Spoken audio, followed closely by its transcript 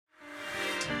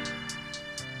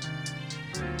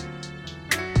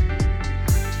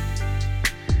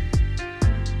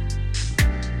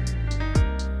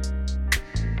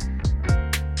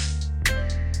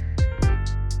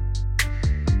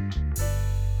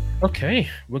Okay,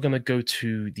 we're gonna go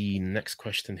to the next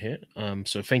question here.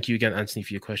 So thank you again, Anthony,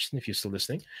 for your question. If you're still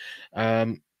listening,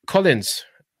 Collins,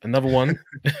 another one.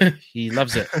 He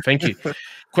loves it. Thank you.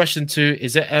 Question two: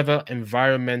 is it ever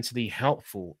environmentally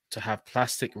helpful to have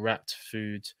plastic wrapped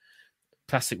foods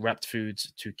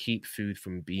to keep food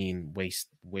from being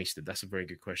wasted? That's a very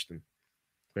good question.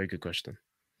 Very good question.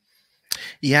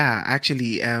 Yeah,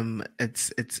 actually,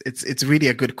 it's really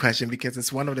a good question because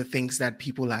it's one of the things that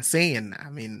people are saying. I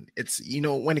mean, it's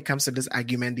when it comes to this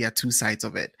argument, there are two sides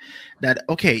of it. That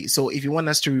okay, so if you want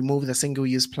us to remove the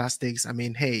single-use plastics, I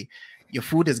mean, hey, your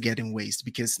food is getting waste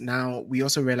because now we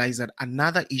also realize that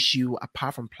another issue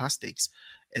apart from plastics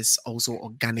is also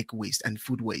organic waste and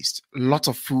food waste. Lots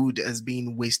of food is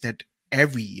being wasted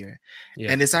every year.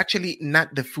 Yeah. And it's actually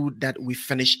not the food that we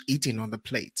finish eating on the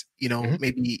plate. Mhm.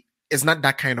 Maybe it's not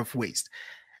that kind of waste.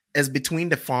 It's between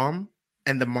the farm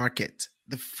and the market.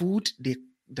 The food, the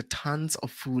tons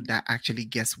of food that actually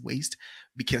gets waste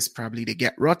because probably they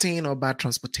get rotten or bad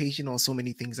transportation or so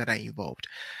many things that are involved.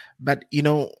 But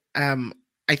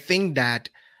I think that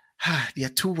there are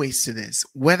two ways to this.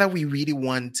 Whether we really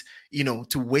want,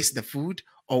 to waste the food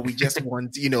or we just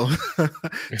want,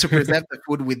 to preserve the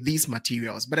food with these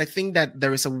materials. But I think that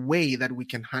there is a way that we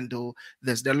can handle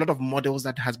this. There are a lot of models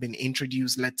that has been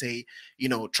introduced, let's say,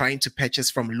 trying to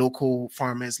purchase from local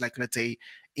farmers, like let's say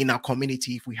in our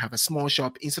community, if we have a small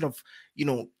shop, instead of,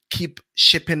 keep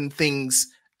shipping things.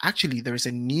 Actually, there is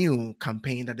a new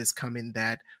campaign that is coming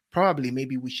that probably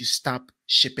maybe we should stop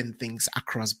shipping things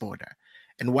across border.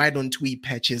 And why don't we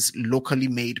purchase locally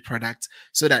made products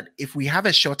so that if we have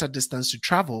a shorter distance to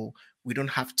travel, we don't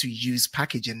have to use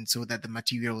packaging so that the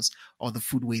materials or the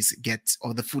food gets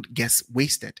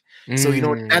wasted. So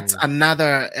that's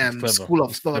another school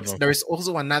of It's thoughts. clever. There is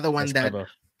also another one That's that clever.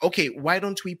 okay, why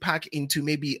don't we pack into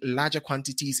maybe larger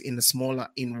quantities in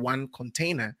one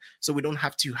container so we don't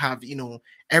have to have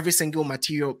every single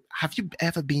material. Have you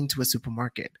ever been to a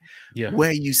supermarket Yeah.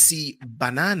 where you see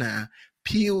banana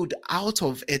peeled out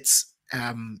of its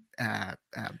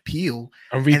peel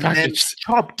And and then repackaged.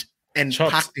 chopped and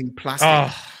Chopped. packed in plastic?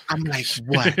 Ah. I'm like,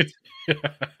 what?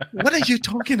 What are you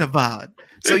talking about?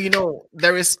 So,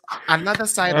 there is another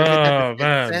side of it that is Oh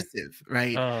man. excessive,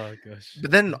 right? Oh gosh. But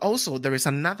then also there is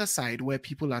another side where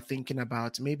people are thinking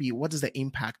about maybe what is the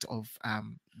impact of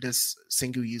this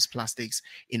single-use plastics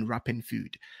in wrapping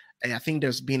food. And I think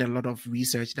there's been a lot of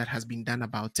research that has been done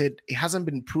about it. It hasn't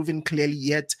been proven clearly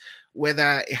yet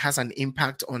whether it has an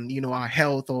impact on our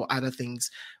health or other things.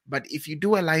 But if you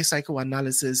do a life cycle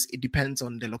analysis, it depends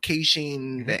on the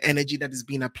location, the energy that is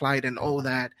being applied, and all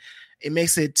that. It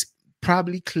makes it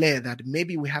probably clear that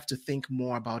maybe we have to think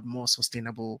more about more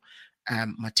sustainable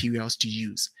materials to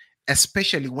use,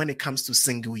 especially when it comes to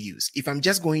single use. If I'm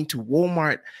just going to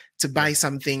Walmart to buy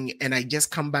something and I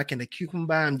just come back in a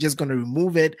cucumber, I'm just going to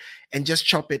remove it and just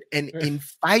chop it. And in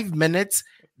 5 minutes,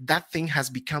 that thing has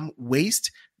become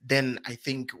waste. Then I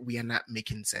think we are not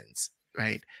making sense,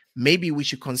 right? Maybe we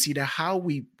should consider how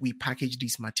we package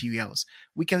these materials.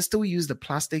 We can still use the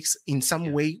plastics in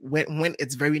some way when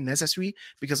it's very necessary,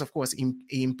 because of course it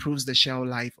improves the shelf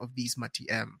life of these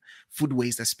food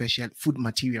waste, especially food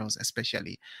materials,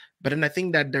 especially. But then I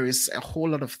think that there is a whole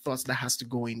lot of thoughts that has to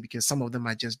go in because some of them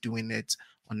are just doing it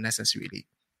unnecessarily.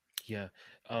 Yeah.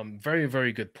 Very,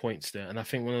 very good points there. And I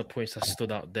think one of the points that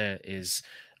stood out there is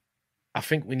I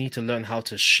think we need to learn how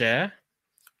to share,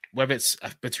 whether it's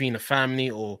between a family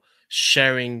or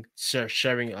sharing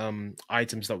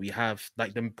items that we have.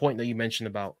 Like the point that you mentioned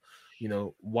about,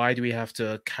 why do we have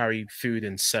to carry food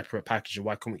in separate packaging?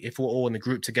 Why can't we, if we're all in a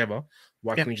group together,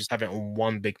 why can't we just have it on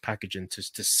one big packaging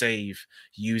to save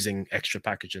using extra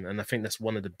packaging? And I think that's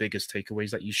one of the biggest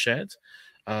takeaways that you shared.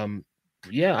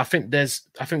 Yeah, I think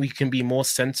we can be more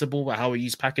sensible about how we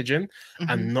use packaging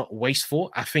and not wasteful.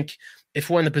 I think if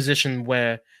we're in a position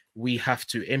where we have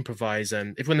to improvise,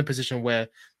 and if we're in a position where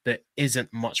there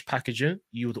isn't much packaging,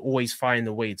 you would always find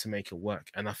a way to make it work.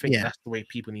 And I think that's the way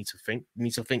people need to think. You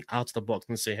need to think out of the box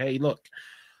and say, hey, look,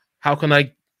 how can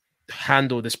I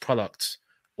handle this product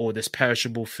or this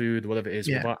perishable food, whatever it is,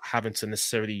 without having to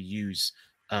necessarily use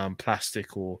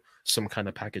plastic or some kind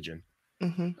of packaging?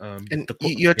 And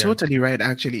you're totally right,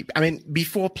 actually. I mean,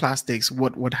 before plastics,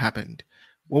 what happened?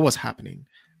 What was happening?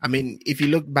 I mean, if you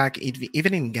look back,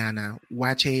 even in Ghana,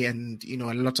 wache and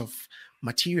a lot of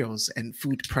materials and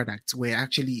food products were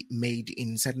actually made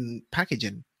in certain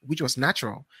packaging, which was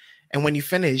natural. And when you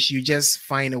finish, you just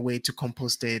find a way to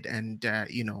compost it, and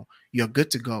you're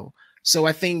good to go. So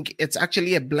I think it's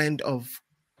actually a blend of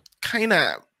kind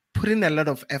of putting a lot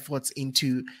of efforts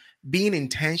into being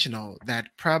intentional that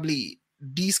probably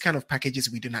these kind of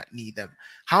packages, we do not need them.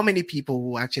 How many people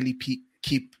will actually keep,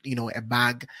 a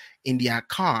bag in their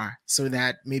car so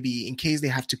that maybe in case they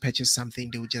have to purchase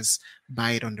something, they'll just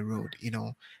buy it on the road,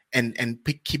 and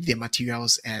keep their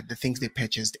materials, the things they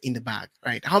purchased in the bag,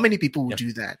 right? How many people will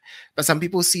do that? But some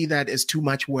people see that as too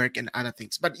much work and other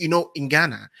things. But in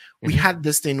Ghana, we had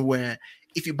this thing where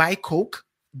if you buy Coke,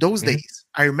 those days,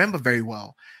 I remember very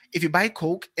well. If you buy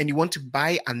Coke and you want to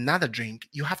buy another drink,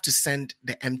 you have to send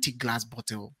the empty glass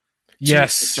bottle to the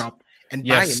shop and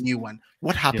buy a new one.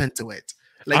 What happened to it?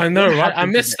 Like, I know, right? I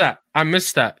missed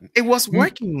that. It was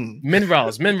working.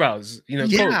 Minerals. Coke,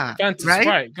 Fanta, right?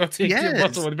 Sprite. Go take your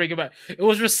bottle and bring it back. It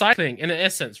was recycling in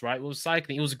essence, right? It was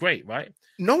recycling. It was great, right?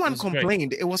 No one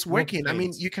complained. It was working. I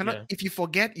mean, you cannot, if you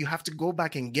forget, you have to go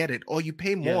back and get it, or you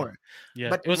pay more. Yeah.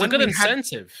 But it was a good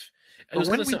incentive. But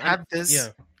when we had this,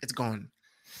 it's gone.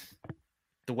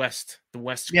 The West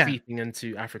creeping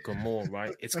into Africa more,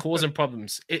 right? It's causing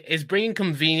problems. It's bringing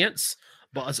convenience,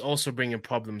 but it's also bringing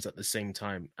problems at the same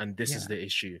time. And this is the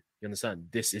issue. You understand?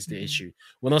 This is the issue.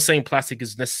 We're not saying plastic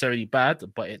is necessarily bad,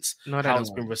 but it's not how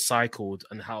it's been recycled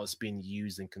and how it's been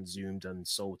used and consumed and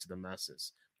sold to the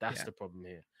masses. That's the problem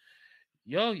here.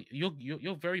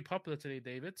 You're very popular today,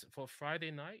 David. For Friday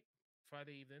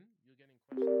evening, you're getting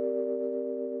questions.